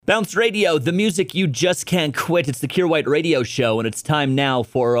Bounce Radio, the music you just can't quit. It's the Kier White Radio Show, and it's time now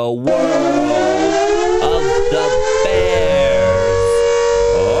for a World of the Bears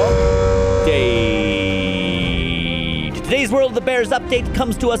update. Today's World of the Bears update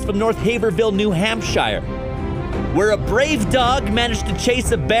comes to us from North Haverhill, New Hampshire, where a brave dog managed to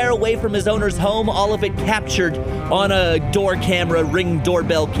chase a bear away from his owner's home, all of it captured on a door camera, Ring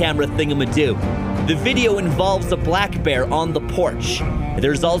doorbell camera thingamadoo. The video involves a black bear on the porch.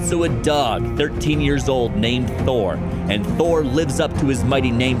 There's also a dog, 13 years old, named Thor. And Thor lives up to his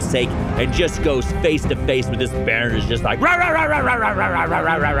mighty namesake and just goes face to face with this bear and is just like, rah, rah, rah, rah, rah, rah, rah,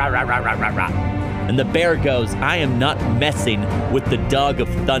 rah, rah, rah, rah, rah, rah, rah, rah. And the bear goes, I am not messing with the dog of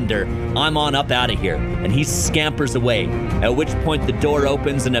thunder. I'm on up out of here. And he scampers away, at which point the door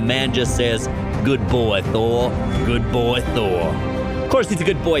opens and a man just says, good boy, Thor. Good boy, Thor. Of course he's a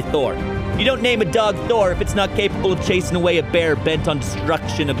good boy, Thor. You don't name a dog Thor if it's not capable of chasing away a bear bent on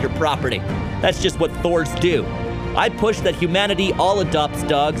destruction of your property. That's just what Thors do. I push that humanity all adopts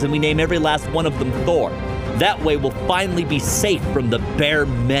dogs and we name every last one of them Thor. That way we'll finally be safe from the bear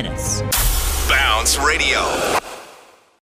menace. Bounce Radio.